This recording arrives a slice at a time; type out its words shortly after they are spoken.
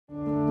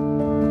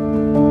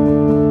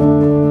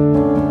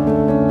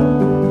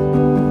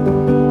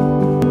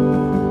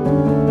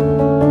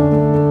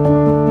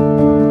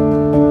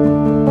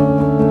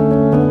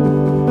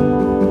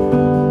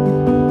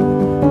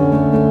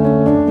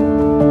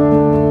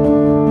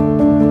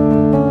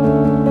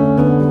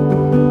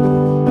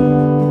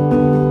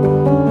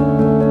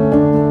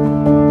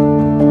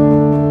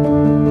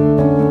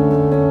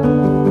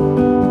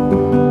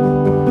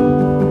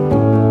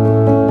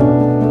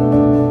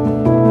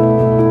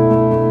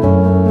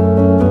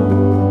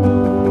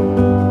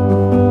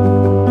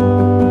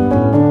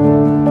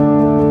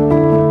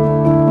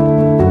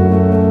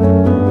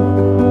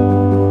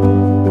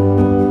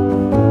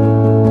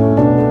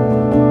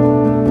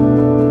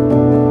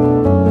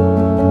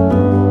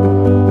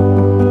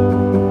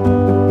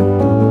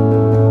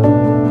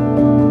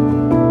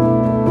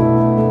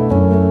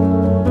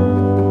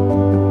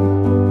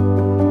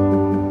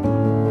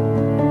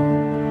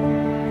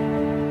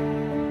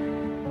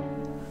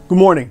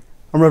morning.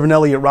 I'm Reverend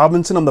Elliot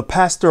Robinson. I'm the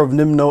pastor of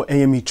Nimno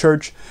AME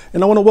Church,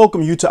 and I want to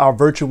welcome you to our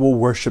virtual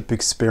worship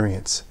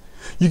experience.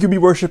 You could be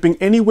worshiping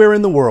anywhere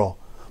in the world,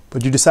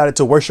 but you decided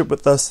to worship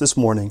with us this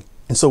morning,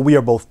 and so we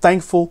are both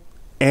thankful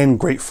and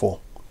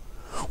grateful.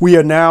 We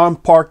are now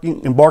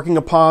embarking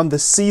upon the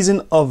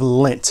season of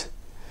Lent,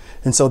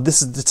 and so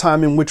this is the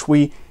time in which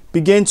we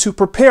begin to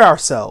prepare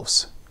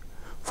ourselves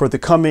for the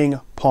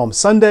coming Palm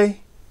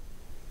Sunday,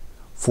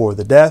 for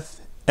the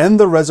death and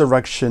the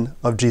resurrection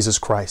of Jesus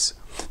Christ.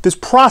 This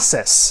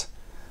process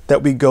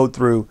that we go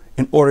through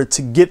in order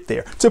to get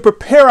there, to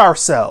prepare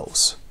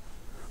ourselves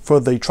for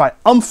the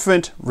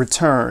triumphant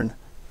return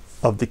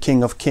of the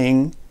King of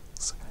Kings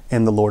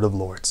and the Lord of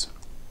Lords.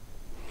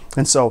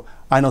 And so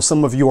I know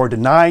some of you are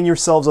denying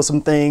yourselves of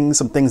some things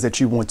that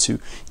you want to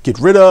get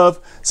rid of,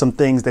 some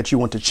things that you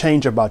want to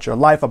change about your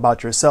life,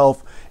 about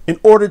yourself, in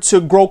order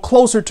to grow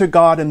closer to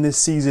God in this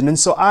season. And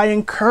so I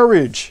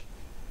encourage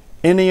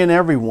any and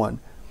everyone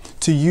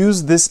to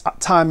use this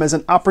time as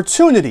an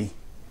opportunity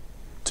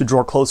to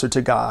draw closer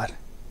to God.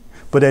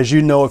 But as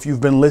you know, if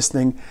you've been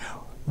listening,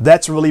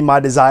 that's really my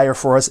desire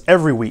for us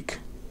every week,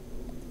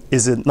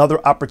 is another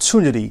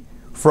opportunity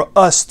for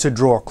us to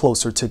draw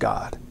closer to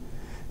God.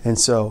 And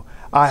so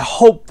I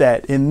hope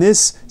that in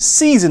this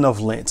season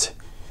of Lent,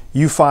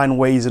 you find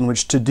ways in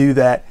which to do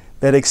that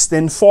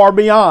extend far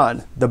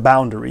beyond the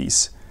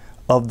boundaries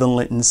of the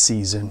Lenten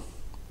season.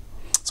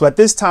 So at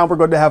this time, we're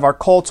going to have our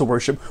call to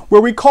worship,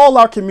 where we call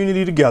our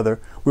community together,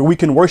 where we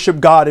can worship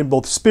God in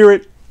both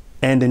spirit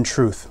and in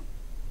truth.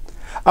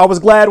 I was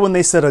glad when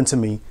they said unto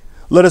me,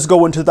 let us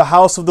go into the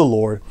house of the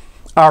Lord.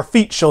 Our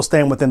feet shall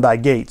stand within thy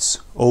gates,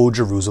 O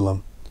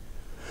Jerusalem.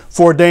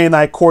 For a day in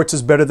thy courts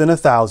is better than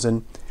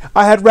 1,000.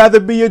 I had rather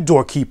be a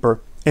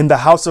doorkeeper in the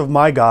house of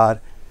my God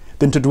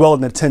than to dwell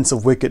in the tents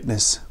of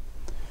wickedness.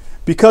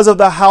 Because of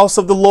the house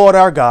of the Lord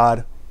our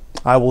God,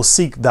 I will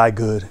seek thy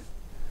good.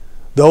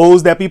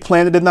 Those that be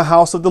planted in the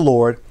house of the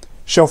Lord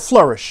shall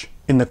flourish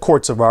in the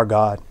courts of our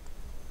God.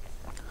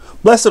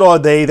 Blessed are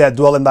they that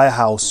dwell in thy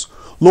house.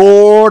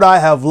 Lord, I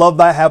have loved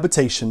thy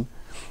habitation,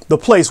 the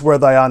place where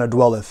thy honor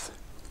dwelleth.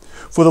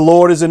 For the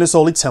Lord is in his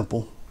holy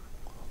temple.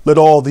 Let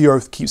all the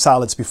earth keep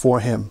silence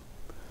before him.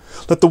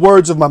 Let the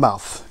words of my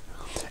mouth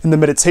and the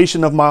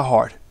meditation of my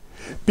heart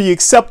be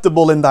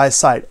acceptable in thy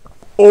sight,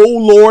 O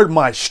Lord,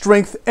 my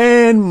strength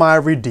and my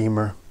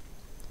redeemer.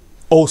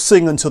 O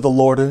sing unto the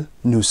Lord a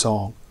new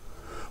song,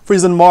 for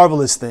he's done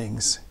marvelous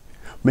things.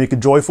 Make a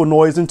joyful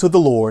noise unto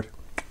the Lord,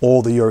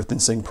 all the earth, and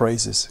sing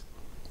praises.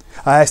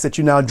 I ask that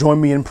you now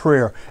join me in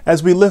prayer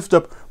as we lift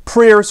up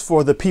prayers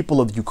for the people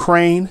of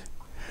Ukraine.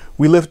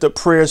 We lift up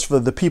prayers for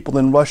the people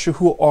in Russia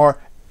who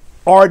are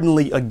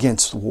ardently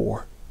against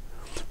war.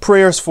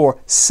 Prayers for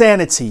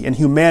sanity and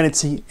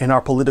humanity in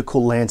our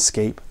political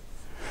landscape.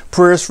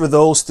 Prayers for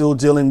those still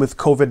dealing with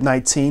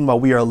COVID-19 while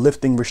we are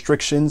lifting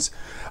restrictions.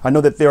 I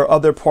know that there are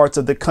other parts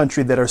of the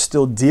country that are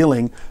still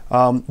dealing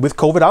with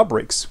COVID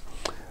outbreaks.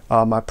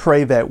 I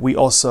pray that we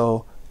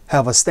also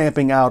have a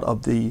stamping out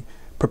of the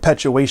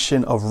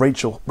perpetuation of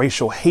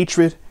racial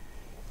hatred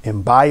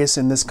and bias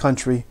in this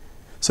country,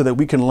 so that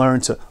we can learn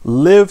to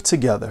live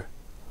together,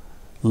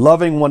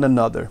 loving one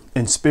another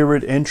in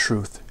spirit and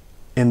truth,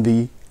 in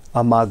the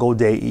Imago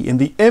Dei, in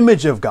the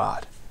image of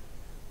God.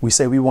 We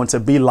say we want to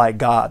be like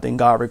God, then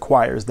God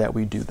requires that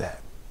we do that.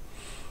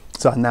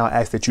 So I now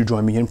ask that you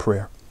join me in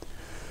prayer.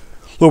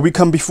 Lord, we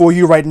come before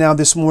you right now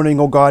this morning,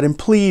 oh God, and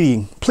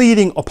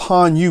pleading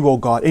upon you, oh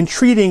God,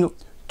 entreating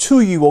to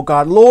you, oh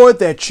God, Lord,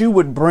 that you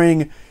would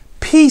bring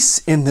peace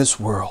in this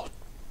world.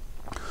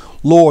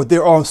 Lord,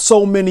 there are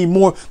so many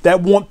more that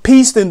want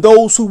peace than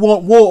those who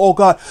want war, oh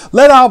God.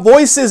 Let our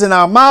voices and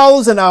our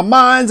mouths and our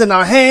minds and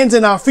our hands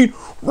and our feet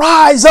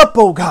rise up,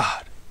 oh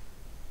God,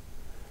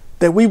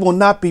 that we will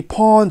not be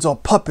pawns or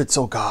puppets,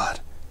 oh God,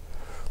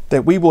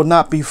 that we will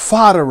not be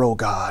fodder, oh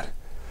God,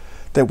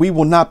 that we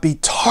will not be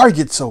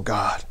targets, oh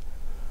God,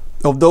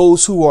 of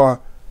those who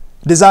are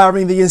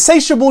desiring the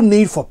insatiable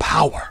need for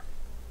power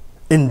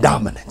and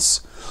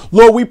dominance.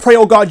 Lord, we pray,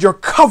 oh God, your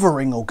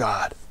covering, oh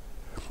God.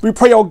 We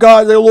pray, oh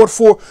God, dear Lord,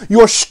 for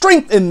your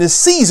strength in this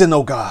season,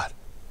 oh God,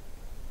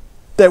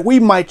 that we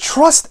might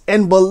trust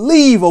and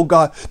believe, oh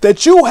God,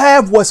 that you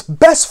have what's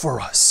best for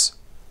us,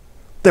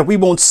 that we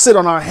won't sit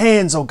on our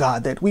hands, oh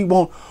God, that we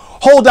won't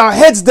hold our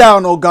heads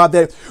down, oh God,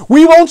 that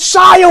we won't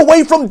shy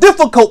away from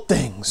difficult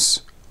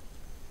things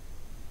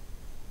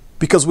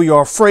because we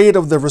are afraid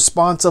of the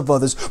response of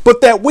others,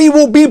 but that we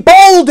will be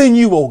bold in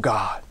you, oh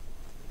God,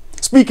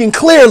 speaking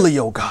clearly,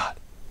 oh God,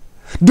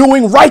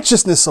 doing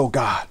righteousness, oh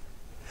God,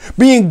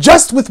 being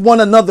just with one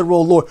another,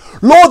 oh Lord.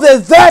 Lord,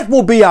 that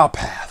will be our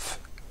path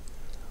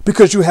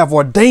because you have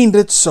ordained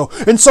it so.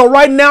 And so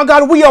right now,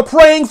 God, we are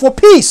praying for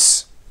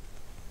peace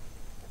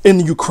in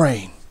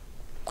Ukraine,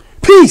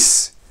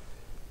 peace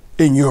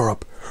in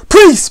Europe,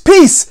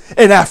 peace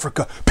in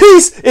Africa,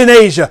 peace in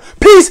Asia,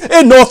 peace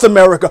in North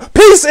America,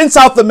 peace in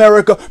South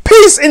America,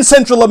 peace in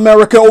Central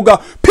America, oh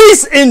God,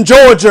 peace in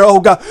Georgia, oh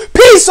God,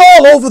 peace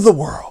all over the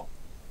world.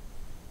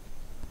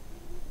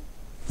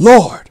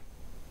 Lord,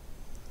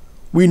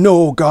 we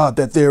know, oh God,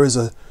 that there is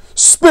a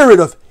spirit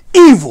of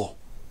evil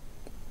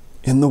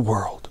in the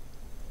world.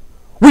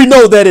 We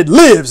know that it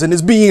lives and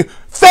is being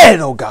fed,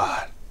 oh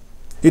God.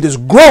 It is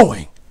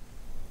growing.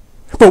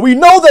 But we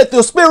know that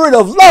the spirit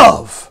of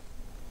love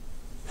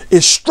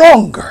is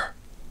stronger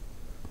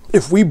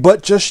if we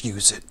but just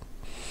use it.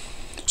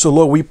 So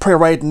Lord, we pray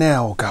right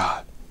now, oh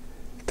God,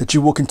 that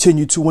you will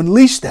continue to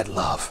unleash that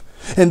love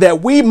and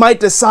that we might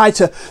decide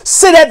to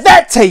sit at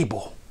that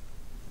table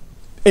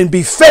and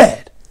be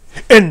fed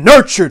and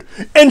nurtured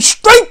and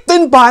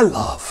strengthened by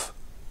love,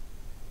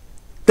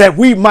 that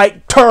we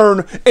might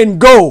turn and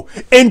go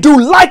and do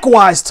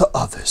likewise to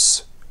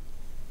others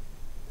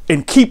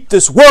and keep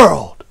this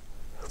world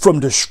from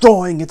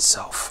destroying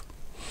itself.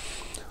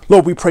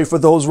 Lord, we pray for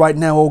those right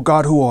now, oh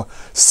God, who are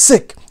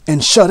sick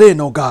and shut in,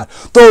 oh God.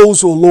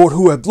 Those, oh Lord,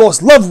 who have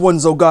lost loved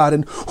ones, oh God,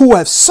 and who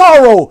have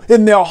sorrow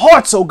in their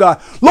hearts, oh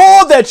God.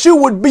 Lord, that you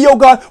would be, oh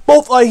God,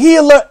 both a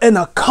healer and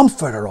a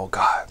comforter, oh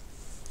God.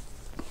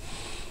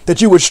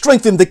 That you would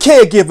strengthen the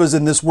caregivers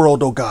in this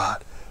world, oh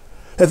God.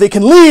 That they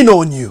can lean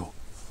on you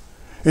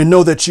and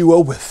know that you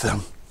are with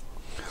them.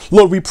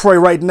 Lord, we pray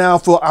right now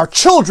for our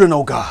children,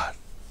 oh God.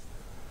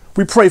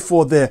 We pray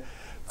for their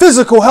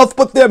physical health,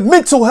 but their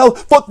mental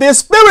health, but their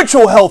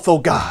spiritual health, oh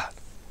God.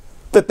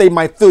 That they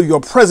might feel your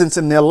presence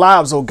in their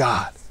lives, oh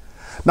God.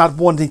 Not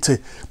wanting to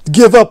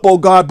give up, oh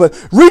God,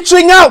 but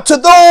reaching out to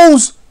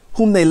those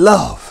whom they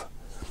love,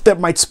 that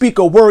might speak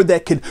a word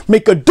that can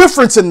make a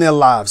difference in their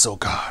lives, oh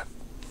God.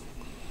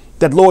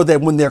 That, Lord,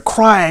 that when they're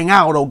crying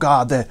out, oh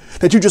God,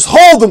 that you just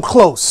hold them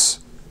close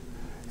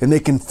and they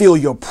can feel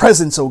your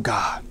presence, oh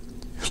God.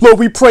 Lord,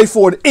 we pray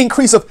for an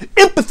increase of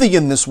empathy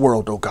in this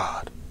world, oh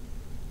God.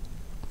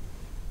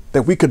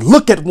 That we could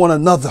look at one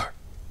another,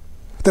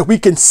 that we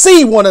can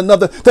see one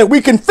another, that we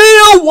can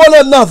feel one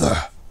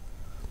another.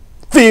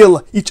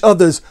 Feel each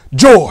other's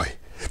joy,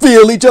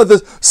 feel each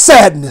other's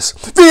sadness,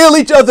 feel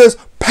each other's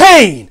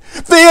pain,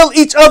 feel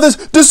each other's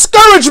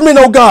discouragement,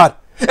 oh God,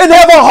 and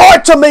have a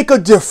heart to make a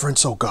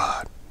difference, oh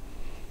God.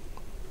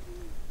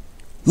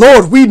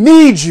 Lord, we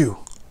need you.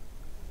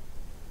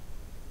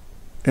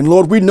 And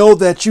Lord, we know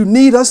that you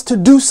need us to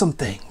do some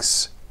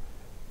things,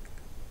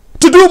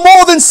 to do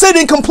more than sit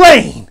and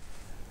complain,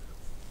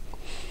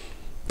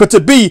 but to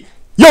be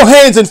your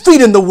hands and feet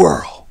in the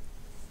world,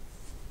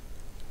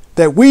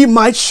 that we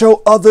might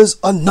show others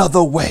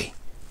another way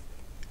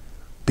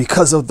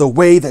because of the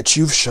way that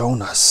you've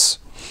shown us.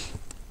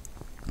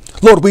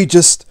 Lord, we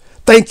just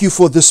thank you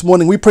for this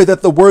morning. We pray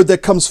that the word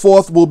that comes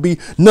forth will be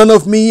none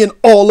of me and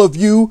all of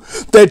you,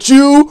 that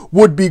you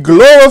would be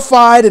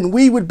glorified and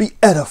we would be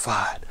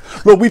edified.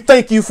 Lord, we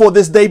thank you for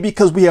this day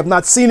because we have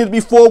not seen it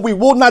before. We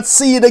will not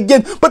see it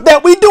again, but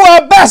that we do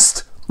our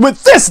best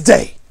with this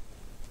day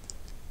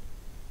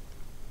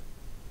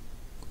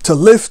to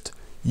lift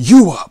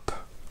you up,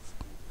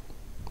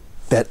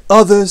 that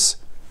others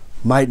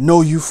might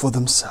know you for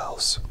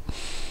themselves.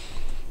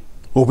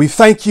 Well, we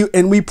thank you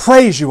and we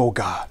praise you, oh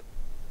God,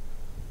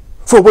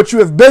 for what you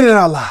have been in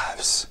our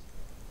lives,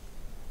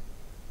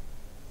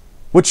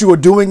 what you are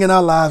doing in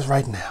our lives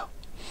right now,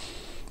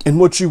 and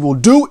what you will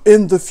do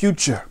in the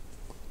future,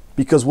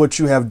 because what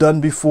you have done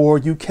before,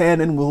 you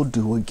can and will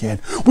do again.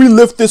 We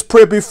lift this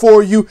prayer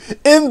before you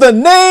in the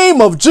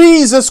name of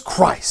Jesus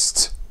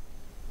Christ,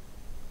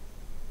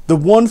 the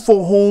one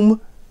for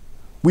whom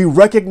we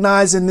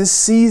recognize in this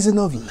season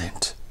of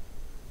Lent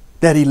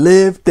that he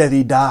lived, that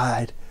he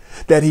died,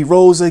 that he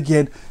rose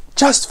again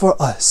just for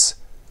us.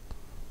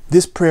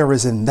 This prayer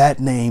is in that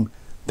name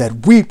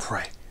that we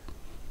pray.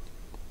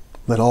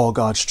 Let all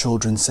God's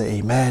children say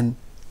amen,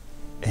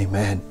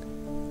 amen,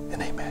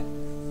 and amen.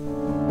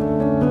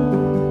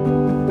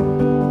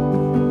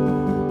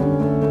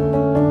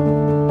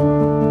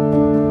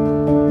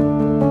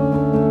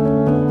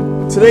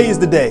 Today is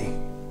the day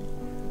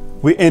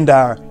we end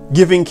our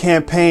giving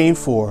campaign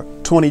for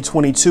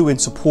 2022 in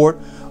support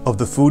of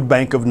the Food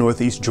Bank of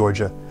Northeast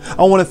Georgia.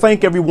 I want to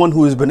thank everyone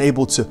who has been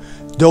able to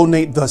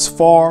donate thus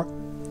far.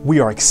 We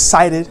are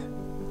excited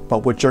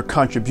about what your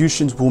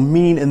contributions will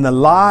mean in the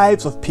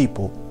lives of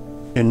people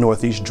in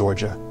Northeast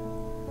Georgia.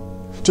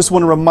 Just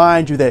want to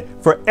remind you that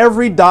for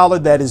every dollar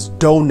that is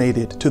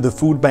donated to the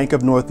Food Bank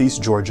of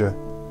Northeast Georgia,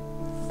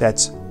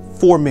 that's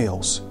 4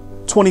 meals,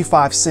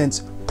 25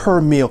 cents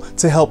per meal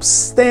to help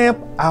stamp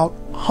out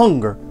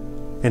hunger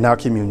in our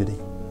community.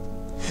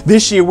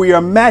 This year, we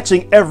are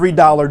matching every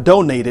dollar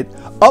donated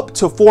up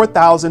to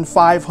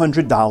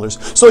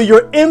 $4,500. So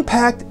your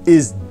impact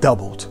is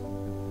doubled.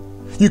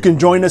 You can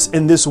join us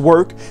in this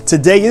work.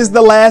 Today is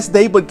the last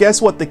day, but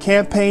guess what? The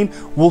campaign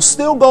will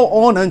still go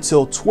on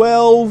until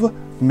 12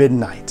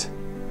 midnight.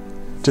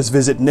 Just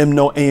visit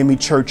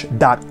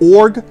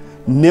nimnoamechurch.org,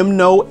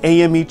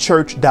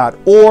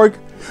 nimnoamechurch.org.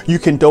 You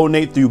can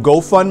donate through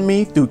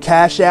GoFundMe, through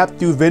Cash App,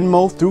 through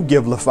Venmo, through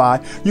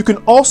Givelify. You can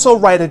also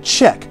write a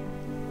check,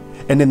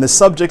 and in the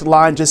subject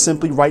line, just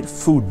simply write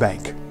Food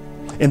Bank.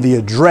 And the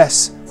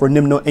address for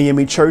Nimno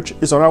AME Church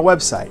is on our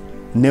website,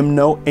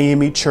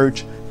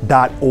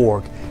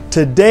 nimnoamechurch.org.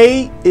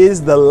 Today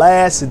is the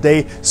last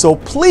day, so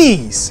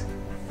please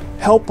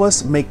help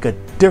us make a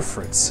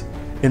difference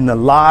in the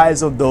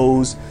lives of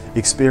those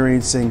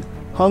experiencing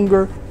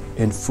hunger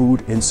and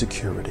food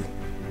insecurity.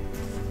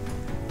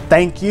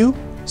 Thank you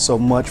so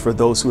much for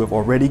those who have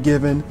already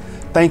given.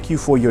 Thank you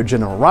for your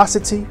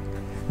generosity.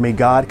 May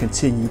God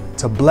continue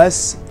to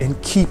bless and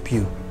keep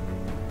you.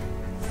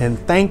 And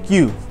thank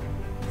you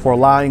for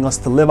allowing us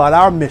to live out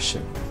our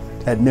mission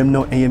at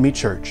Nimno AME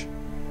Church,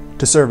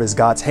 to serve as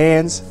God's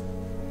hands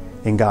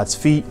and God's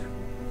feet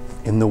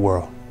in the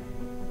world.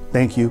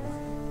 Thank you,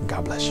 and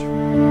God bless you.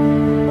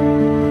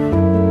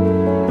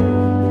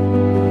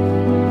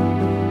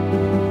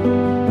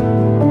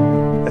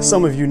 As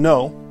some of you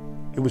know,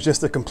 it was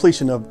just the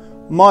completion of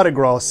Mardi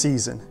Gras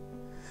season,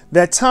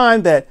 that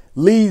time that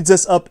leads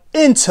us up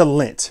into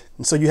Lent.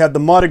 And so you have the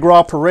Mardi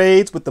Gras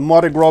parades with the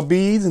Mardi Gras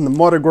beads and the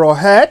Mardi Gras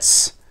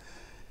hats.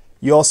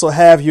 You also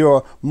have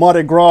your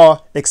Mardi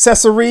Gras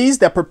accessories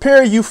that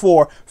prepare you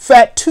for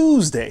Fat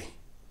Tuesday,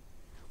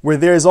 where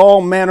there's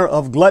all manner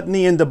of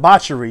gluttony and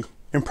debauchery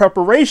in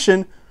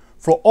preparation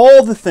for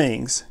all the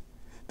things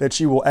that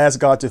you will ask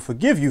God to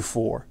forgive you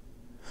for,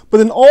 but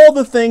then all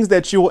the things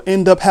that you will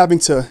end up having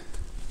to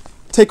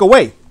take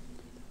away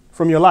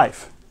from your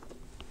life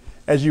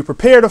as you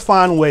prepare to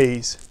find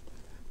ways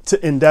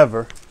to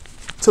endeavor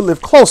to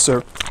live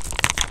closer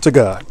to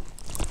God.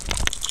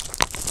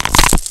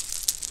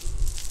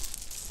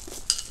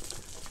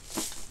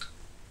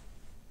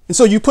 And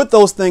so you put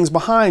those things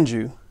behind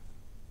you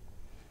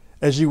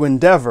as you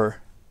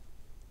endeavor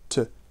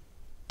to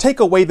take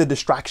away the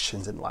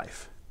distractions in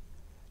life,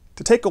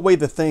 to take away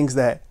the things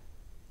that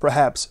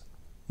perhaps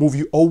move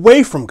you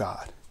away from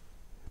God,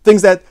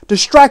 things that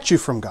distract you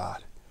from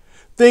God,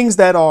 things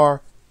that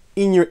are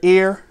in your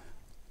ear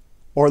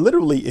or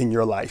literally in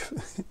your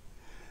life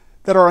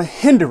that are a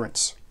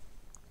hindrance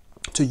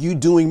to you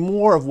doing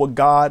more of what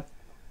God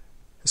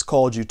has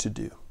called you to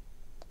do.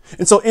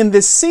 And so in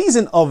this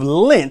season of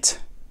Lent,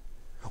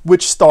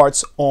 which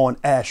starts on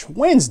Ash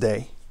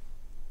Wednesday,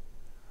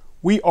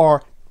 we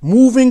are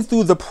moving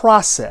through the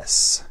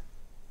process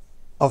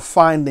of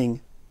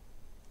finding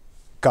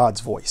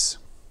God's voice.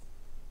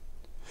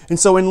 And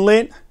so in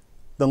Lent,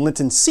 the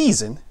Lenten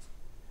season,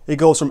 it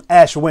goes from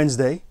Ash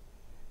Wednesday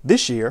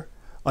this year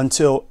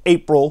until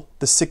April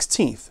the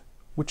 16th,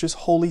 which is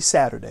Holy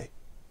Saturday,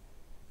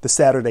 the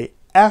Saturday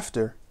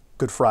after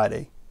Good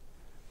Friday,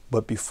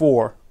 but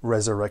before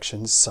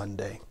Resurrection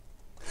Sunday.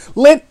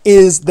 Lent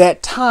is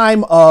that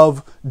time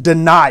of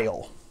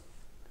denial.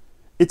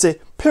 It's a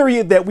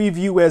period that we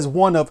view as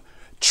one of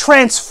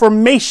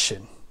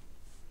transformation.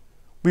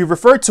 We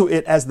refer to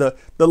it as the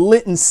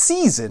Lenten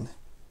season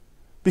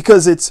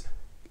because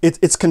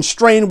it's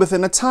constrained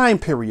within a time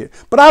period.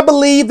 But I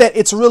believe that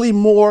it's really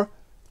more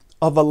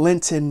of a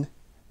Lenten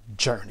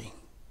journey.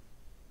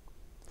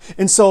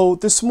 And so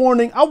this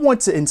morning, I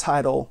want to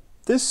entitle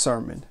this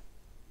sermon,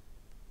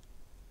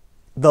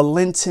 The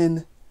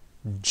Lenten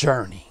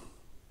Journey.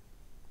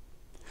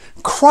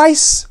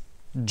 Christ's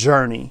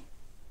journey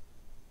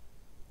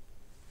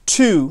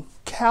to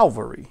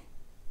Calvary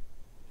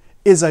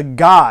is a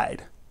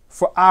guide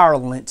for our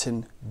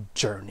Lenten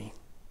journey.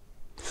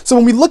 So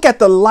when we look at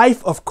the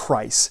life of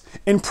Christ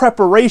in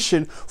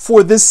preparation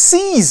for this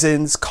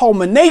season's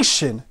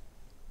culmination,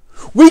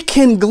 we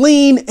can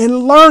glean and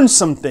learn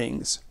some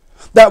things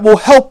that will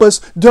help us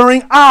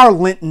during our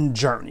Lenten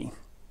journey.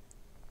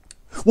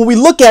 When we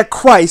look at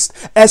Christ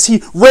as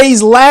he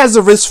raised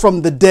Lazarus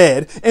from the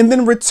dead and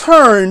then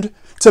returned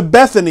to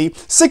Bethany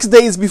 6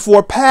 days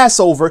before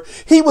Passover,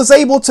 he was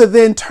able to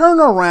then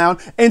turn around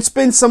and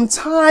spend some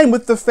time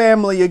with the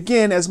family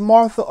again as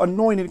Martha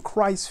anointed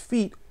Christ's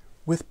feet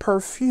with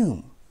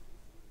perfume.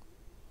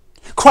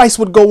 Christ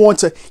would go on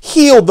to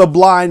heal the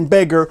blind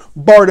beggar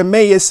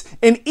Bartimaeus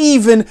and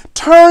even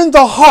turn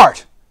the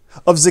heart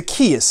of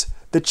Zacchaeus,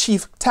 the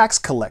chief tax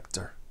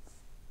collector.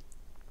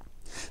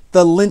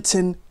 The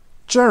Lenten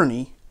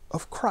journey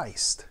of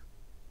Christ.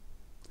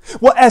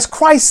 Well, as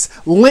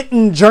Christ's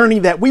Lenten journey,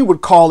 that we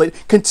would call it,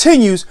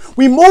 continues,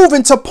 we move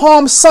into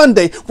Palm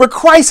Sunday, where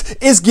Christ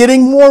is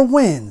getting more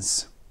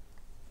wins.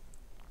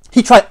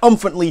 He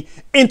triumphantly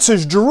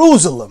enters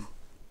Jerusalem.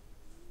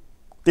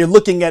 They're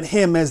looking at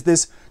him as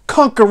this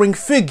conquering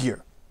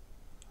figure,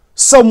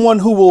 someone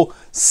who will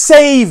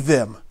save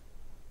them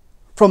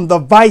from the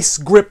vice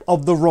grip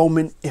of the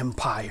Roman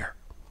Empire.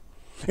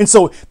 And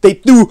so they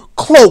threw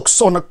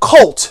cloaks on a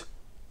colt,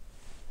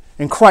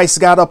 and Christ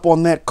got up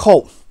on that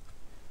colt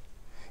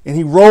and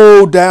he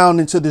rode down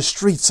into the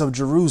streets of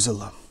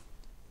Jerusalem.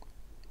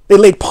 They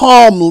laid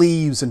palm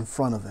leaves in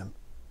front of him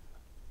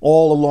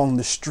all along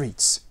the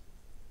streets.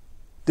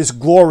 This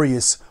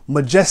glorious,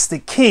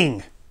 majestic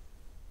king,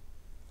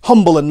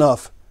 humble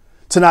enough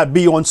to not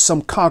be on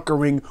some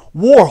conquering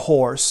war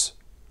horse,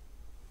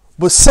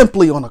 but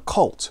simply on a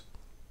colt.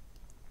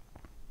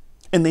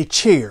 And they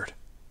cheered.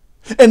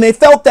 And they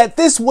felt that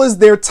this was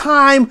their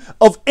time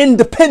of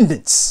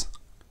independence.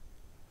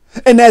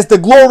 And as the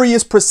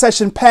glorious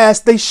procession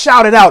passed, they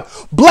shouted out,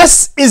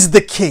 "Blessed is the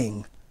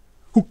King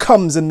who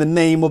comes in the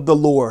name of the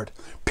Lord.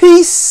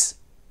 Peace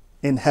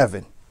in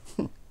heaven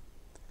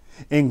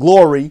and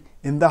glory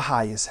in the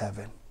highest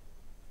heaven."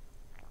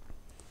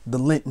 the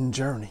Lenten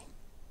journey.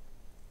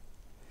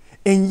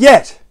 And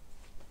yet,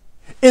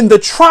 in the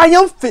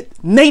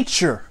triumphant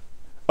nature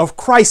of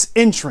Christ's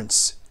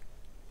entrance,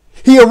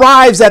 he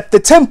arrives at the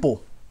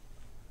temple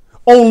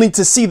only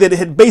to see that it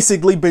had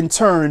basically been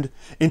turned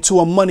into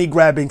a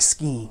money-grabbing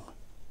scheme.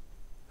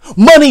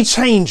 Money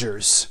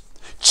changers,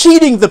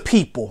 cheating the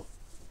people,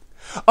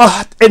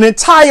 an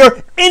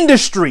entire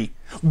industry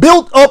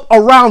built up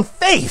around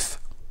faith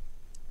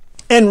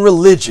and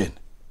religion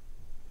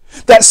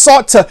that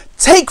sought to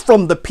take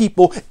from the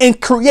people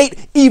and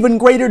create even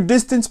greater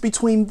distance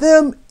between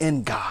them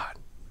and God.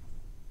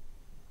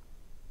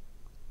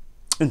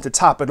 And to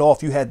top it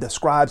off, you had the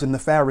scribes and the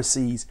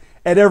Pharisees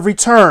at every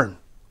turn,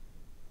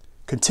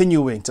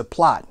 continuing to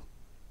plot,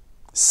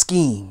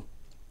 scheme,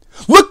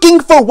 looking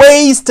for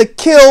ways to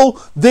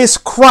kill this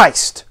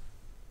Christ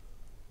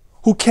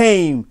who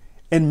came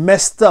and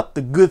messed up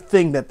the good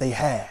thing that they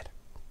had.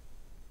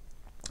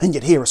 And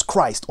yet here is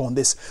Christ on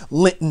this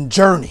Lenten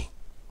journey.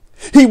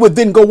 He would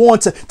then go on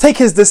to take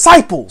his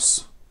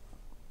disciples,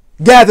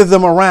 gather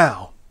them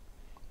around,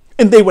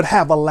 and they would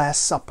have a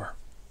Last Supper.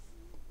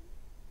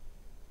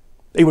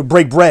 They would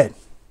break bread.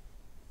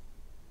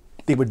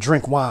 They would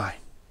drink wine.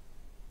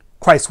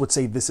 Christ would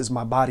say, "This is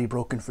my body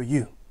broken for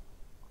you.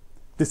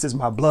 This is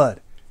my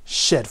blood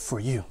shed for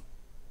you."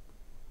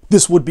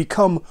 This would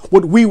become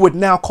what we would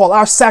now call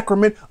our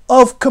sacrament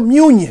of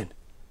communion.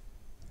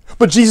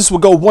 But Jesus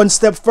would go one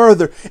step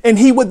further, and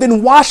he would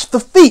then wash the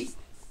feet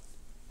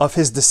of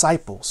his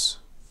disciples.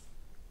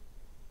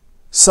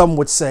 Some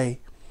would say,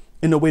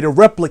 in a way to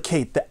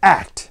replicate the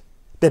act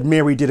that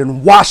Mary did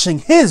in washing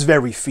his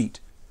very feet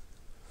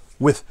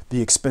with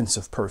the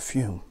expensive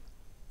perfume.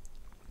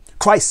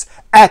 Christ's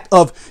act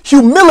of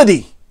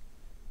humility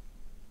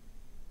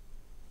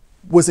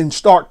was in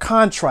stark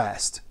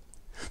contrast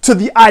to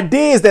the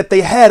ideas that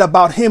they had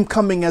about him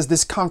coming as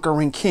this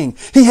conquering king.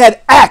 He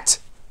had acted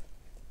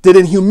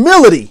in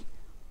humility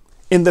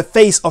in the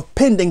face of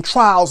pending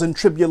trials and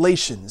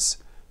tribulations,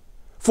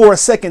 for a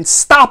second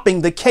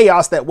stopping the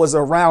chaos that was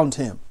around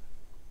him,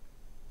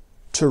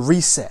 to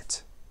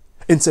reset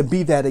and to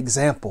be that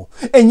example.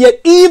 And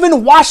yet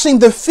even washing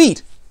the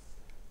feet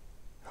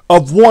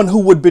of one who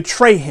would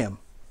betray him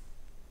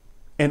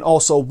and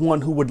also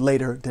one who would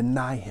later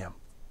deny him.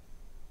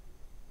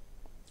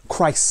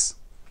 Christ's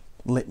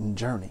Lenten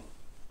journey.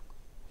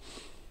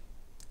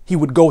 He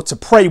would go to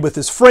pray with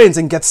his friends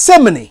in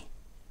Gethsemane.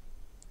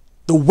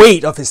 The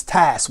weight of his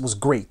task was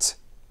great.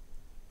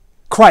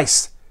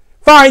 Christ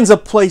finds a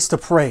place to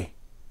pray,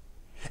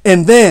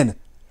 and then,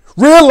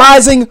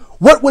 realizing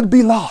what would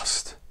be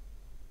lost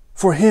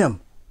for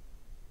him,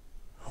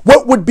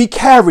 what would be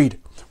carried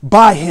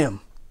by him,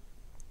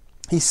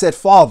 he said,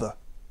 "Father,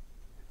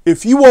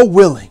 if you are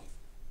willing,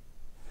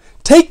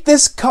 take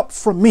this cup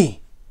from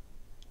me,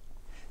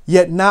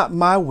 yet not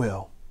my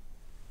will,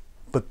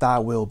 but thy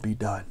will be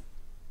done."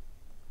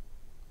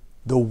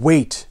 The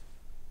weight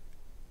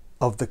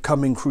of the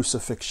coming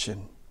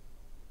crucifixion,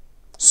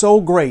 so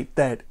great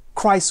that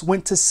Christ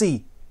went to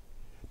see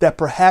that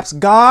perhaps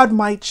God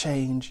might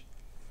change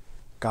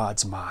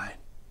God's mind.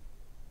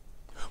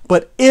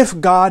 But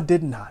if God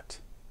did not,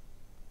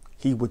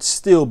 he would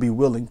still be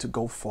willing to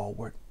go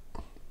forward.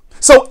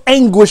 So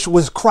anguished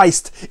was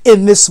Christ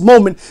in this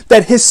moment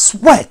that his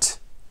sweat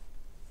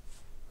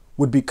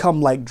would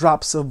become like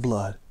drops of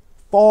blood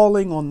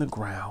falling on the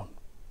ground.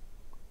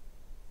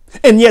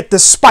 And yet,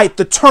 despite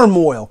the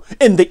turmoil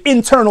and the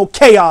internal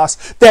chaos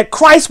that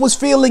Christ was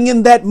feeling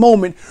in that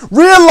moment,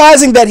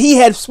 realizing that he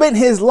had spent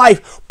his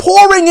life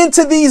pouring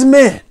into these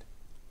men,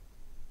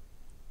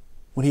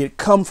 when he had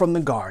come from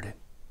the garden,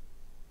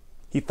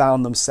 he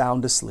found them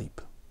sound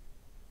asleep,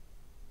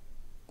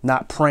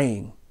 not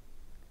praying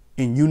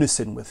in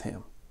unison with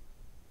him,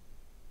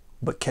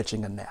 but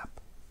catching a nap.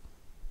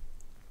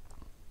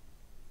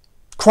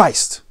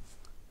 Christ,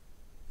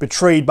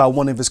 betrayed by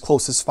one of his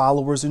closest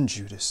followers in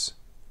Judas,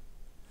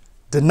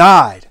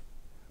 denied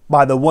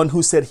by the one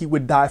who said he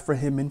would die for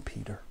him in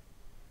Peter.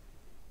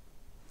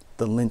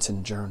 The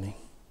Lenten journey.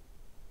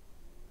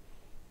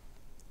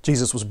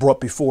 Jesus was brought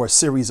before a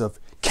series of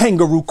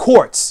kangaroo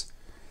courts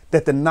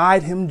that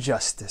denied him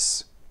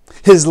justice.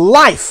 His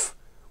life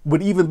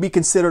would even be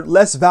considered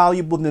less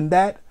valuable than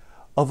that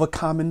of a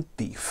common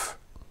thief.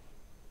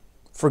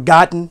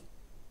 Forgotten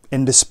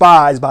and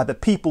despised by the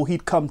people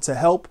he'd come to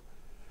help,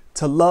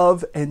 to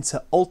love, and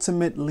to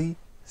ultimately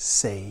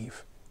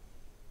save.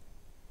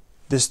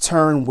 This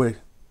turn would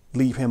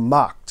leave him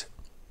mocked,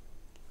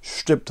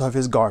 stripped of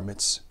his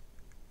garments,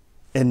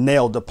 and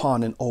nailed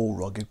upon an old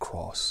rugged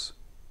cross.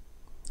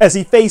 As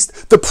he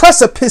faced the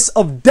precipice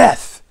of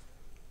death,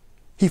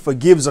 he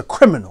forgives a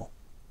criminal,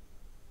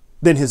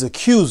 then his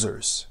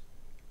accusers,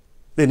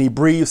 then he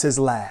breathes his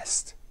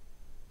last.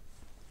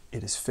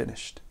 It is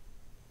finished.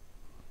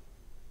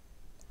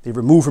 They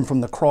removed him from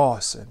the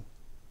cross, and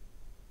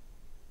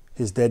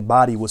his dead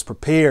body was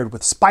prepared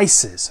with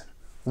spices,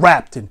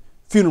 wrapped in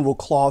funeral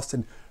cloths,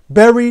 and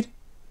buried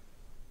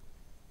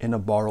in a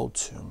borrowed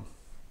tomb.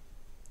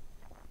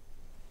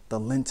 The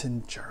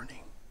Lenten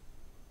journey.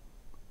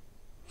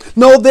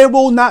 No, there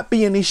will not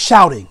be any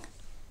shouting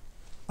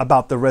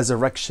about the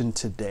resurrection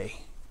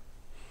today.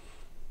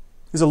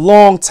 There's a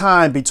long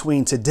time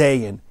between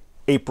today and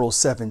April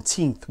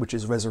 17th, which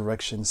is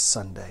Resurrection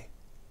Sunday.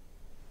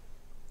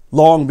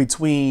 Long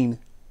between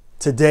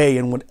today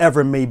and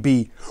whatever may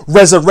be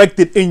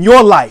resurrected in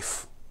your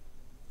life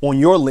on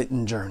your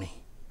Lenten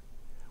journey.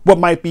 What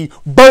might be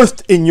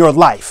birthed in your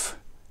life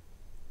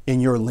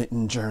in your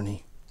Lenten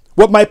journey.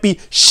 What might be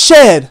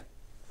shed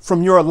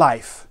from your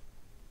life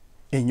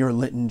in your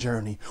Lenten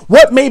journey.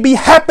 What may be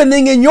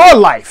happening in your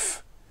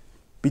life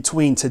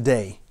between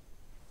today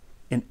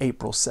and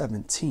April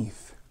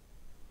 17th.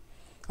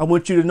 I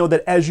want you to know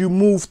that as you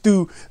move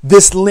through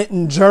this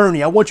Lenten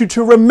journey, I want you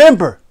to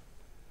remember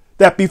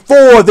that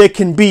before there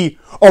can be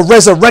a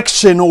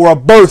resurrection or a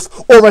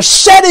birth or a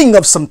shedding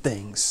of some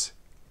things,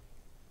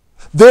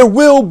 there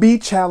will be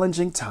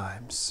challenging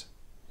times.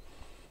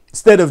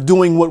 Instead of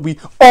doing what we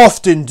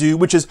often do,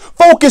 which is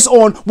focus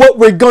on what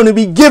we're going to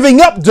be giving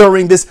up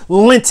during this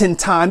Lenten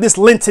time, this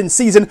Lenten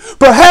season,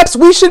 perhaps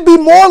we should be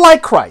more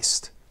like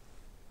Christ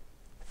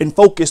and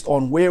focused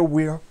on where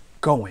we're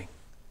going.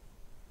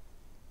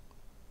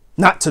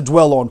 Not to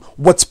dwell on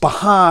what's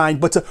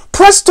behind, but to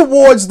press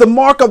towards the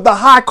mark of the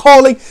high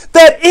calling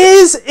that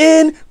is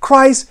in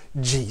Christ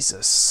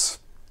Jesus.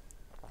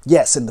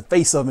 Yes, in the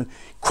face of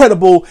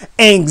incredible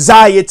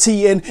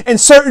anxiety and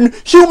certain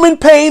human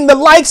pain, the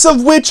likes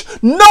of which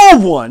no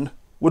one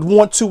would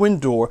want to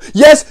endure.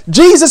 Yes,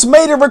 Jesus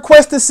made a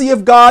request to see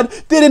if God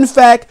would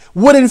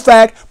in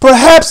fact,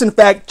 perhaps in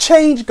fact,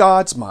 change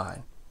God's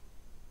mind.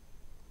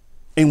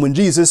 And when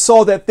Jesus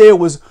saw that there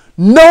was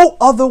no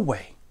other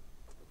way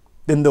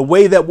than the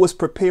way that was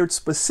prepared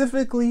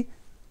specifically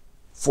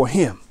for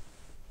him,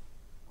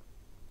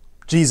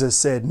 Jesus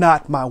said,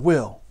 "Not my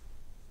will,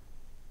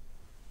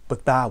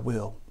 but thy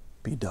will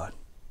be done."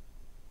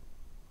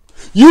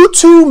 You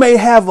too may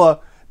have a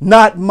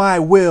 "not my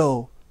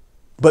will,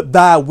 but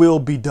thy will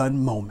be done"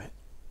 moment.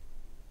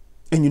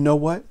 And you know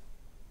what?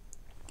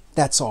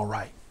 That's all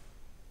right.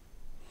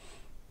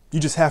 You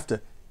just have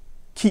to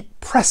keep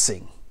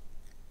pressing,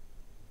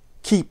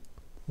 keep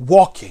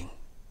walking,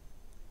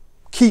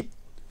 keep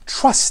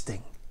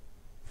trusting,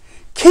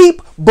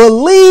 keep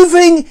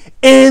believing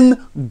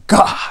in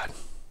God.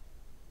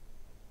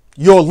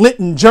 Your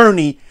Lenten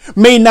journey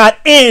may not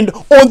end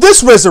on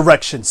this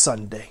Resurrection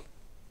Sunday.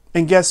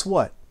 And guess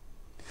what?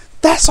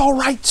 That's all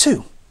right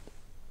too.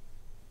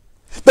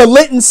 The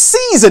Lenten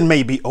season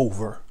may be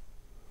over,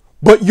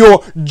 but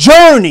your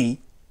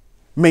journey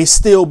may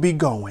still be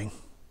going.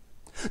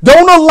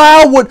 Don't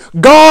allow what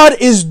God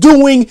is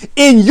doing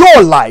in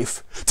your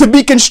life to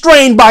be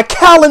constrained by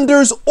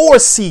calendars or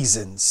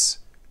seasons.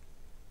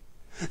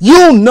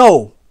 You'll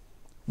know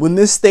when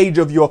this stage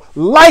of your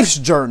life's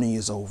journey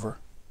is over.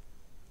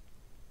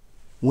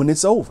 When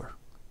it's over.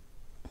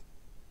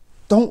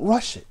 Don't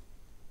rush it.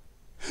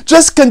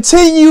 Just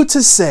continue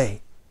to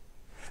say,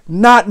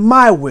 "Not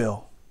my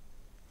will,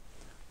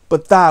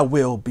 but thy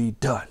will be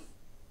done."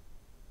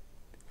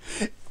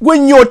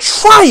 When your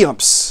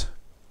triumphs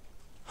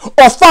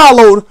are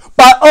followed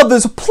by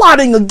others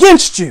plotting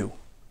against you,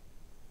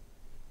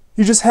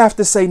 you just have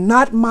to say,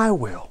 "Not my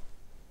will,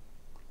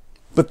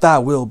 but thy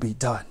will be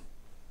done."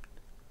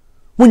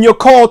 When you're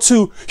called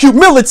to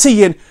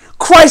humility and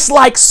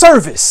Christ-like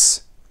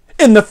service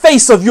in the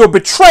face of your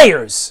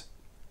betrayers,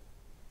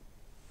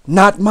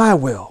 "Not my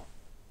will,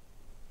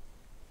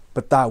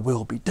 but thy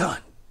will be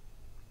done."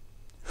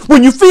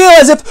 When you feel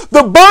as if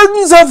the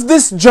burdens of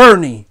this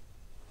journey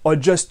are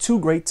just too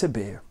great to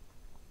bear,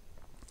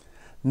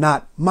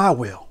 "Not my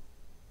will,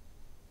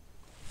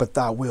 but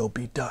thy will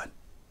be done."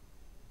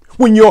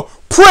 When your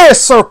prayer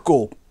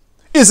circle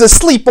is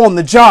asleep on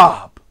the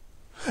job,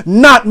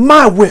 "Not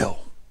my will,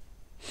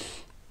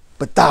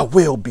 but thy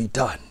will be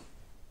done."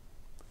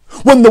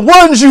 When the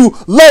ones you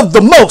love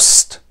the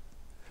most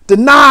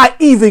deny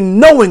even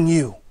knowing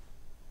you,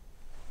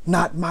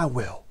 "Not my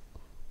will,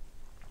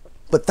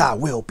 but thy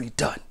will be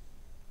done."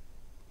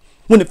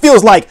 When it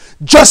feels like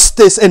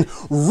justice and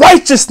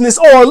righteousness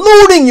are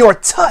eluding your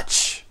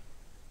touch,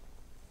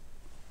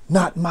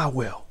 "Not my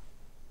will,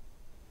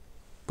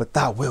 but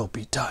thy will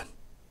be done."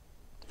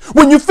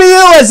 When you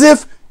feel as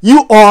if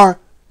you are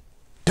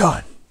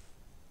done,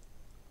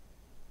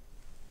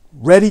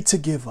 ready to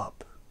give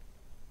up,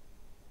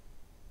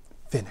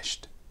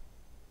 finished,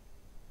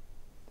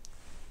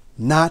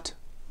 "Not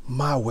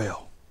my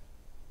will,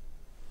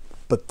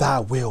 but thy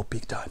will be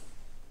done."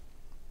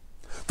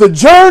 The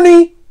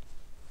journey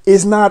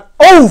is not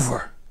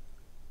over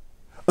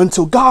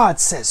until God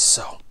says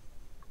so.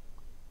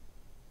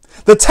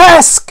 The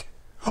tasks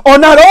are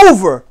not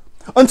over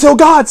until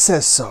God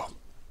says so.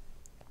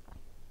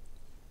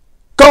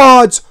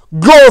 God's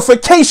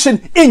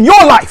glorification in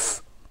your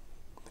life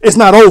is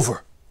not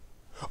over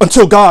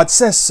until God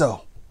says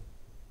so.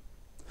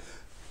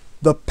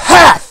 The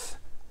path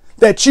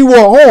that you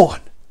are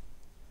on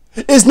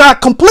is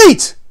not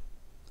complete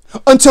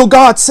until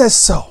God says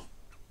so.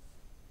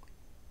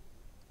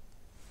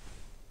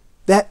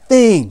 That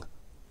thing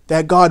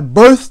that God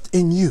birthed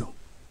in you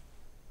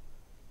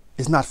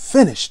is not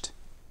finished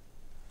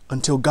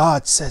until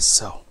God says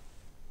so.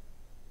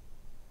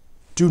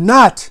 Do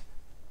not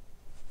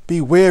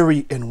be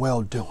weary in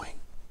well-doing.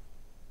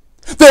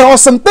 There are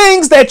some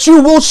things that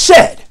you will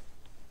shed.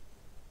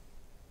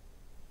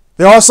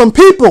 There are some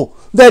people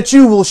that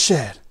you will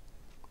shed.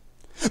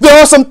 There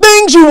are some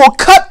things you will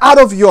cut out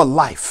of your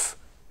life.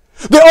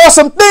 There are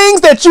some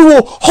things that you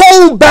will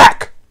hold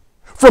back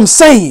from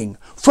saying,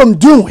 from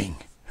doing,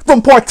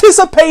 from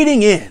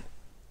participating in.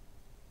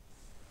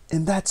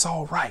 And that's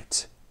all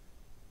right.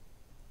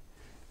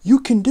 You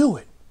can do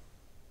it.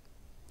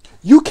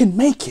 You can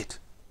make it.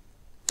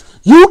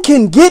 You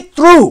can get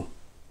through.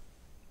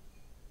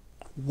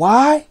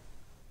 Why?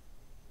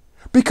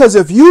 Because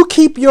if you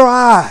keep your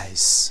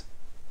eyes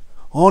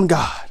on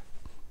God,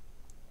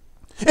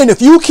 and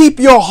if you keep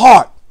your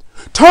heart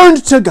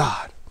turned to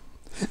God,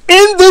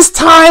 in this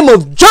time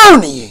of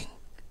journeying,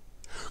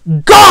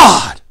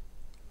 God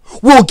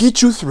will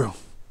get you through.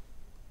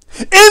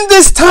 In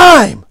this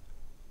time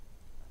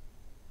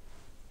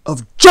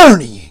of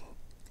journeying,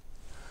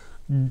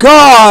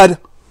 God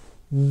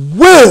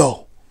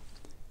will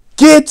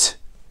get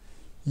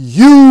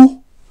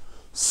you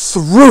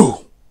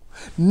through.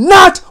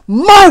 Not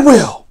my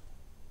will,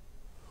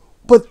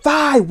 but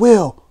thy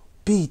will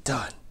be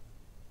done.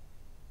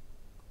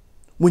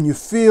 When you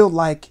feel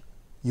like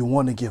you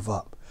want to give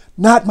up,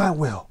 not my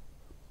will,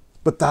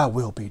 but thy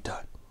will be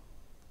done.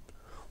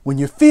 When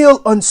you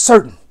feel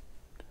uncertain,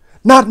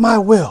 not my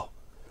will,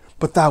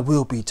 but thy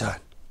will be done.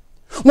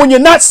 When you're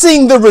not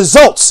seeing the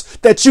results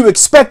that you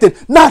expected,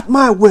 not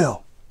my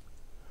will,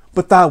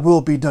 but thy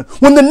will be done.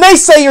 When the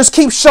naysayers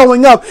keep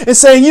showing up and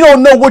saying, you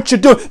don't know what you're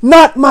doing,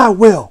 not my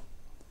will,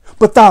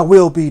 but thy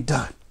will be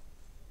done.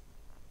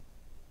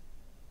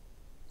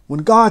 When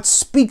God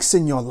speaks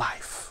in your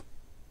life,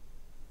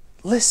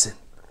 listen.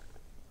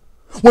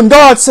 When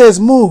God says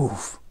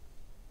move,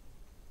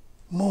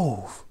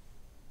 move.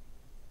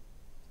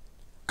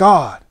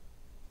 God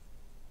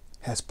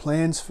has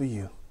plans for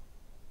you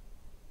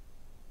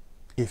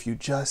if you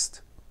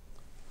just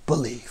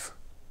believe.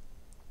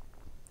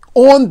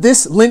 On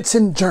this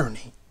Lenten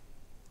journey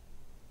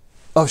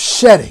of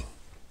shedding,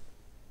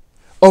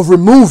 of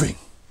removing,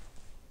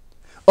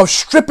 of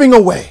stripping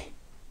away,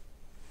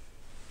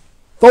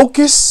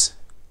 focus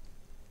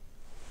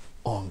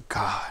on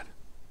God.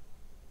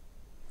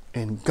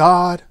 And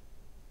God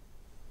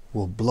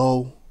will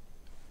blow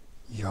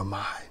your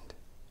mind.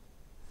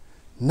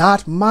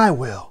 Not my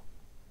will,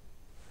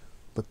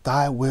 but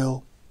thy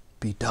will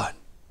be done.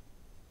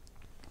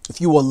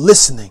 If you are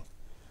listening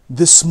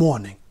this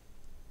morning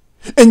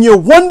and you're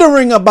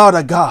wondering about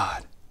a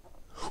God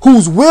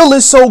whose will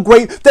is so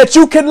great that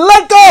you can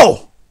let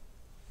go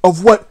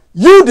of what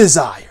you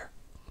desire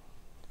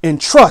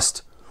and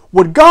trust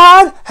what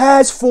God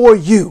has for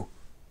you,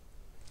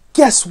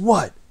 guess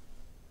what?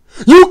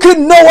 You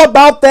can know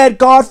about that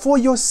God for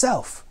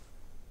yourself.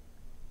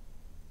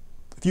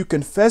 If you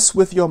confess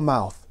with your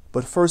mouth,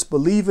 but first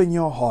believe in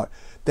your heart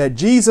that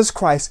Jesus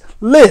Christ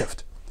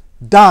lived,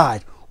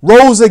 died,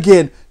 rose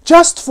again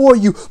just for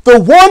you, the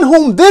one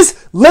whom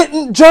this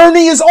Lenten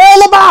journey is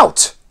all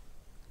about.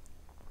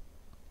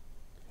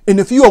 And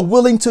if you are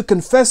willing to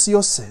confess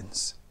your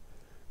sins,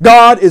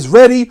 God is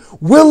ready,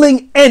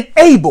 willing, and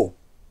able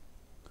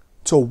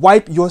to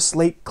wipe your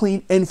slate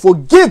clean and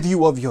forgive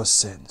you of your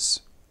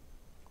sins.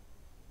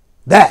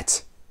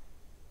 That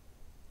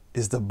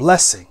is the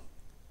blessing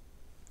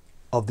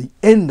of the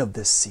end of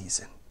this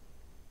season.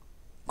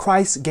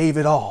 Christ gave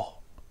it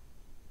all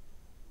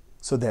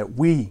so that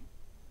we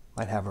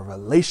might have a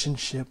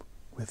relationship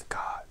with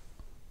God.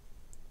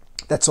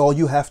 That's all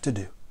you have to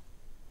do.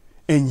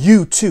 And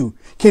you too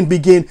can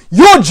begin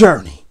your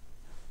journey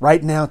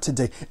right now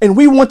today. And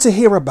we want to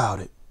hear about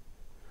it.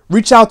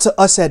 Reach out to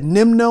us at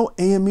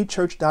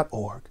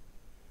nimnoamechurch.org.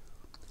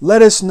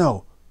 Let us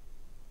know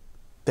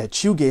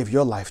that you gave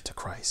your life to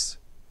Christ.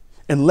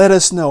 And let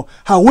us know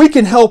how we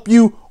can help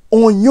you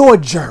on your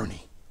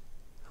journey.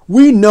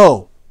 We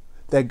know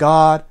that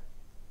God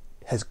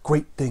has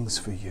great things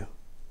for you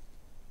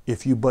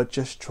if you but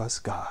just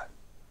trust God.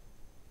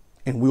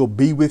 And we'll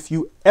be with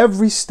you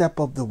every step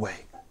of the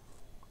way.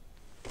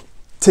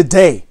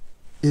 Today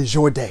is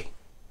your day.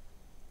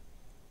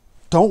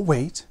 Don't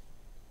wait.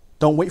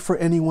 Don't wait for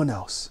anyone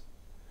else.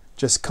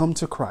 Just come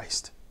to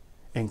Christ,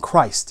 and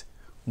Christ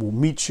will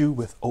meet you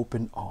with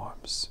open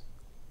arms.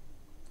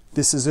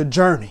 This is a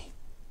journey.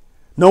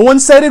 No one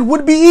said it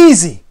would be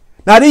easy.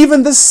 Not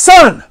even the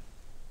Son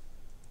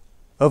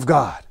of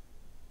God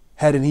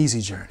had an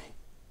easy journey.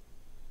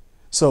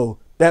 So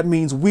that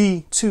means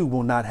we too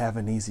will not have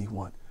an easy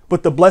one.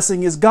 But the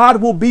blessing is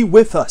God will be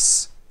with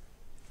us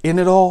in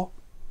it all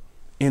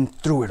and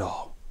through it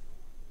all.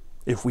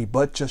 If we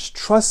but just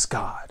trust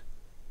God.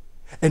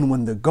 And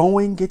when the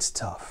going gets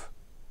tough,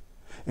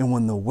 and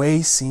when the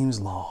way seems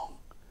long,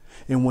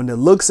 and when it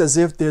looks as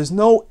if there's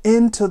no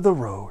end to the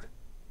road,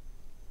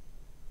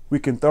 we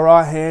can throw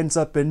our hands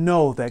up and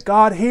know that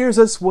God hears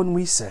us when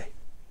we say,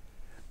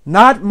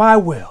 not my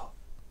will,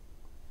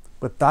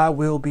 but thy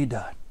will be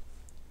done.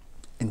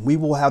 And we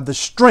will have the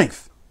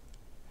strength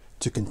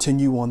to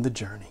continue on the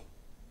journey.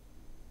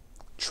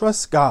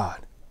 trust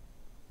God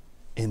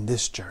in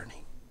this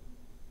journey.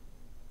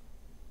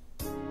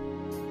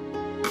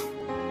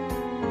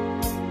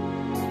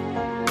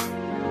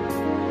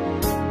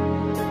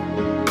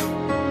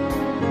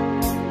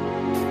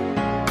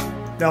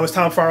 Now it's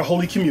time for our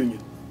Holy Communion,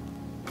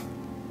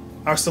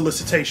 our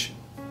solicitation.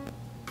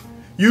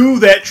 You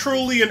that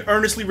truly and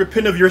earnestly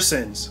repent of your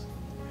sins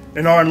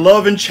and are in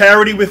love and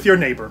charity with your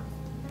neighbor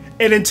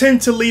and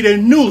intend to lead a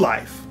new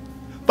life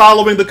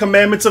following the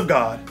commandments of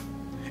God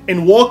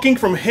and walking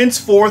from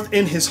henceforth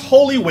in his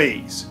holy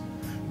ways,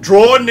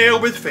 draw near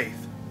with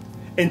faith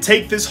and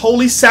take this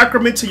holy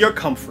sacrament to your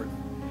comfort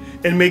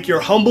and make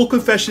your humble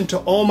confession to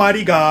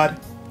Almighty God,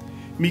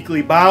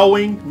 meekly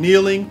bowing,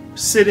 kneeling,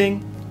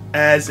 sitting,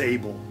 as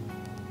able.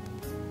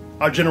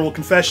 Our general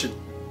confession.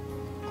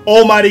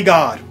 Almighty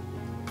God,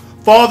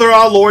 Father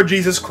our Lord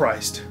Jesus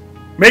Christ,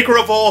 maker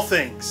of all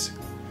things,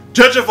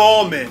 judge of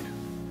all men,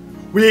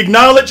 we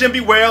acknowledge and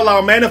bewail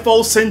our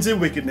manifold sins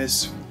and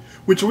wickedness,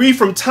 which we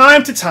from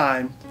time to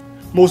time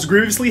most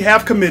grievously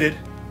have committed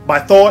by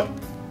thought,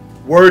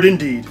 word, and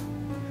deed,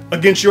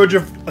 against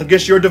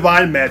your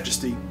divine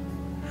majesty,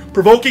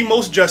 provoking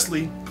most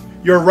justly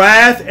your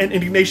wrath and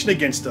indignation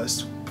against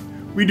us.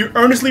 We do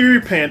earnestly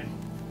repent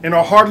and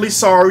are heartily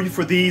sorry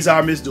for these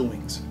our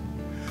misdoings.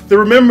 The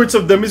remembrance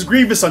of them is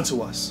grievous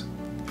unto us.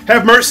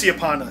 Have mercy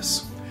upon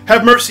us.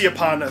 Have mercy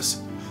upon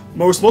us,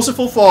 most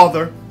merciful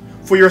Father,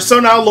 for your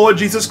Son our Lord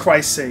Jesus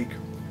Christ's sake.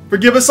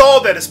 Forgive us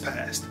all that is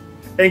past,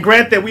 and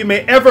grant that we may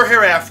ever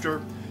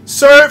hereafter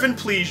serve and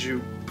please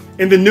you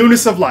in the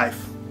newness of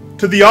life,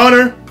 to the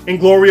honor and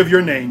glory of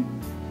your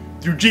name.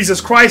 Through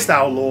Jesus Christ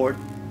our Lord.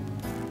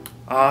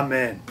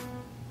 Amen.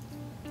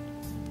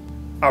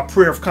 Our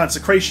prayer of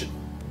consecration.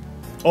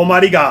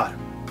 Almighty God,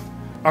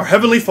 our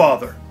Heavenly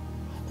Father,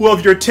 who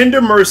of your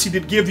tender mercy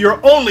did give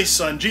your only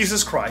Son,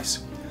 Jesus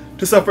Christ,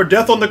 to suffer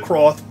death on the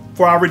cross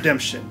for our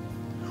redemption,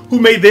 who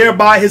made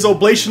thereby his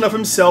oblation of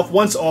himself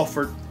once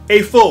offered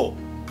a full,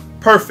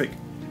 perfect,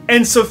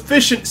 and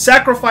sufficient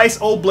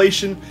sacrifice,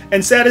 oblation,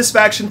 and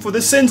satisfaction for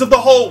the sins of the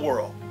whole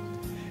world,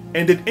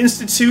 and did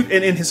institute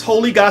and in his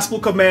holy gospel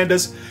command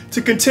us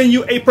to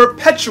continue a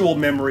perpetual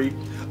memory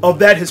of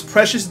that his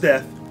precious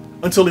death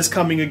until his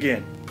coming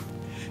again.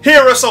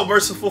 Hear us, O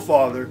merciful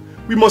Father,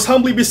 we most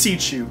humbly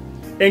beseech you,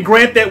 and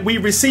grant that we,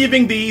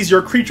 receiving these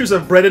your creatures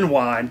of bread and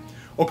wine,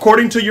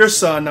 according to your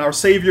Son, our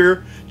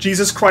Savior,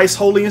 Jesus Christ's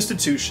holy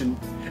institution,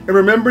 in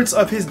remembrance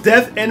of his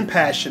death and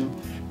passion,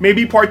 may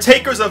be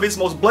partakers of his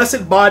most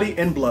blessed body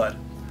and blood,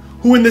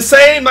 who in the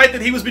same night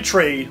that he was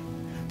betrayed,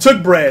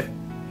 took bread,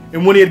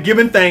 and when he had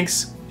given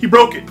thanks, he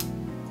broke it,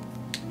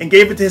 and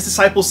gave it to his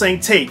disciples, saying,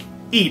 Take,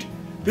 eat,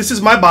 this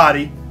is my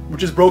body,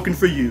 which is broken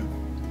for you.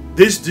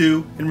 This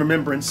do in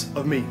remembrance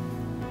of me.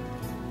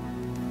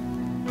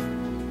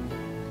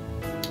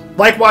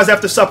 Likewise,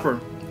 after supper,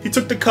 he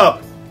took the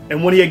cup,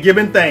 and when he had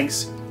given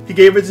thanks, he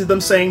gave it to them,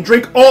 saying,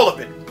 Drink all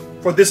of it,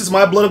 for this is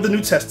my blood of the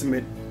New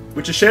Testament,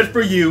 which is shed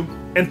for you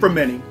and for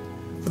many,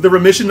 for the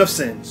remission of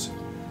sins.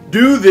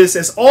 Do this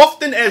as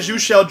often as you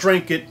shall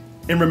drink it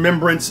in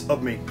remembrance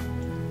of me.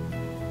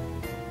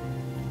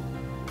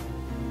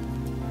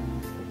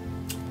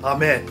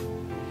 Amen.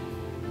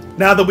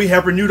 Now that we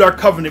have renewed our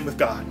covenant with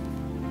God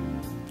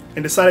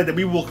and decided that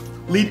we will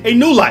lead a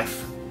new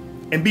life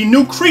and be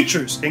new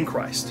creatures in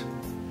Christ,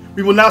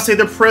 we will now say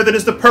the prayer that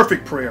is the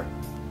perfect prayer,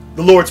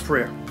 the Lord's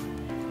Prayer.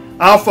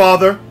 Our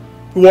Father,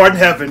 who art in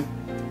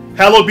heaven,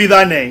 hallowed be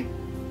thy name.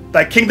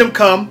 Thy kingdom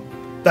come,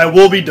 thy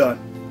will be done,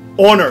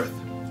 on earth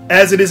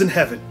as it is in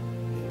heaven.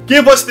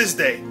 Give us this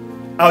day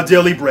our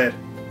daily bread,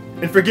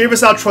 and forgive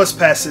us our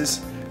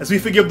trespasses, as we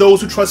forgive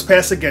those who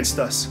trespass against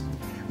us.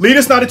 Lead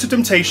us not into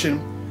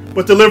temptation,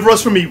 but deliver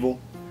us from evil.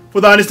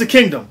 For thine is the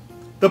kingdom,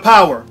 the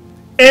power,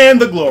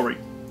 and the glory,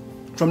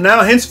 from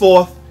now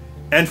henceforth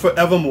and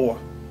forevermore.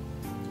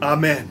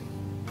 Amen.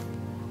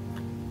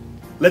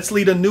 Let's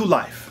lead a new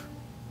life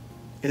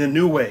in a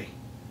new way,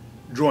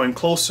 drawing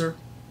closer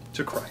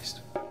to Christ.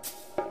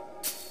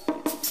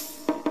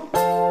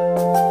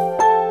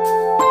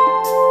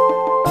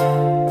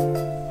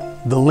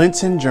 The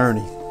Lenten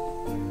Journey.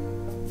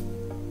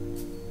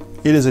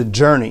 It is a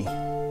journey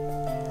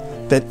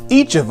that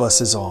each of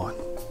us is on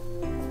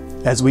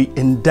as we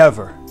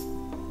endeavor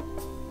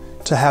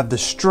to have the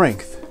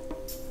strength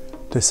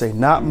to say,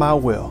 not my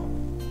will,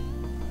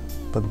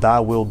 but thy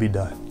will be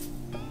done.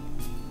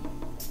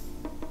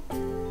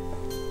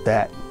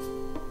 That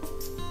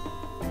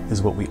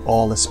is what we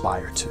all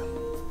aspire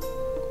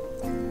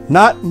to.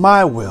 Not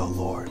my will,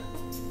 Lord,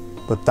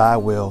 but thy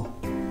will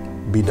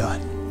be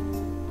done.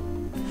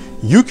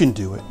 You can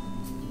do it.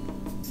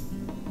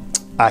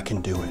 I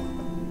can do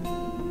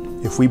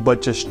it. If we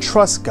but just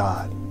trust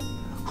God,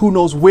 who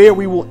knows where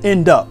we will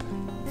end up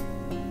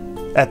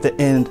at the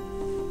end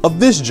of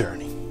this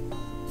journey.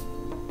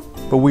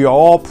 But we are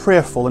all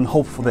prayerful and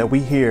hopeful that we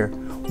hear,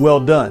 well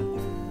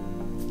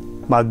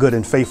done, my good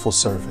and faithful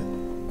servant.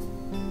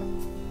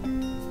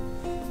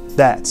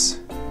 That's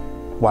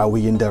why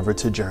we endeavor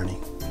to journey,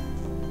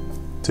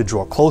 to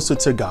draw closer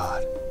to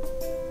God,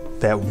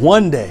 that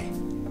one day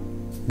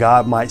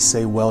God might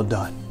say, well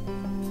done.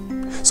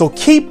 So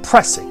keep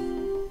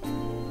pressing,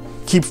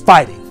 keep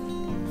fighting,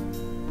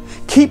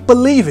 keep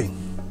believing,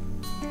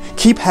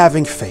 keep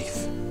having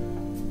faith.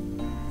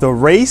 The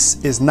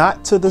race is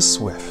not to the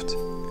swift,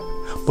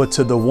 but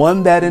to the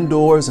one that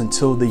endures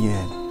until the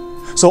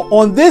end. So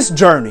on this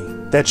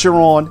journey that you're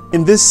on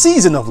in this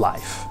season of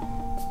life,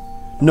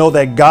 know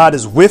that God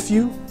is with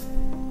you,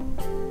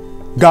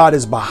 God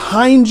is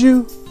behind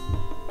you,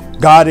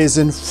 God is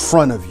in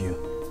front of you.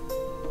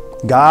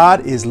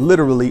 God is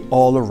literally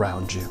all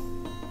around you.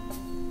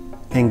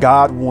 And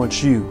God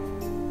wants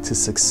you to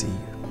succeed.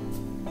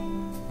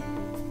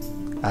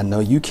 I know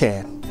you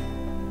can.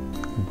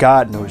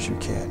 God knows you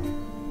can.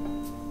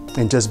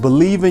 And just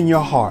believe in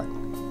your heart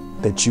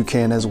that you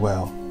can as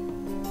well,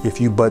 if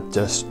you but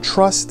just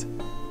trust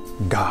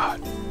God.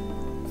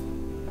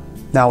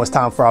 Now it's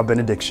time for our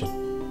benediction.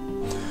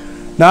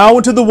 Now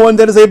unto the one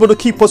that is able to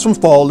keep us from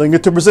falling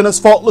and to present us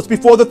faultless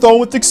before the throne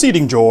with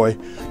exceeding joy,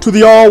 to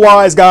the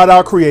all-wise God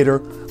our Creator,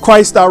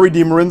 Christ our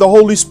Redeemer, and the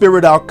Holy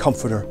Spirit our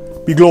Comforter,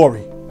 be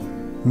glory,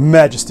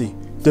 majesty,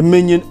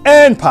 dominion,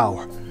 and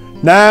power,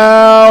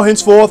 now,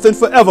 henceforth, and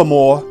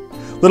forevermore.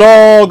 Let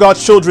all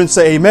God's children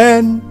say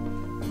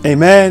amen,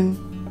 amen,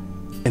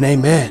 and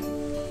amen.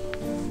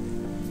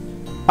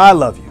 I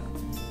love you.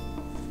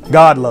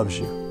 God loves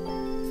you.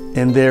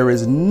 And there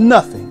is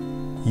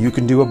nothing you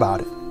can do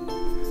about it.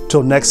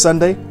 Till next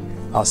Sunday,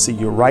 I'll see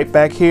you right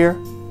back here,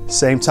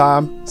 same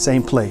time,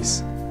 same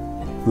place.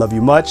 Love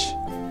you much.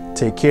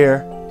 Take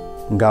care,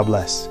 and God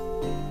bless.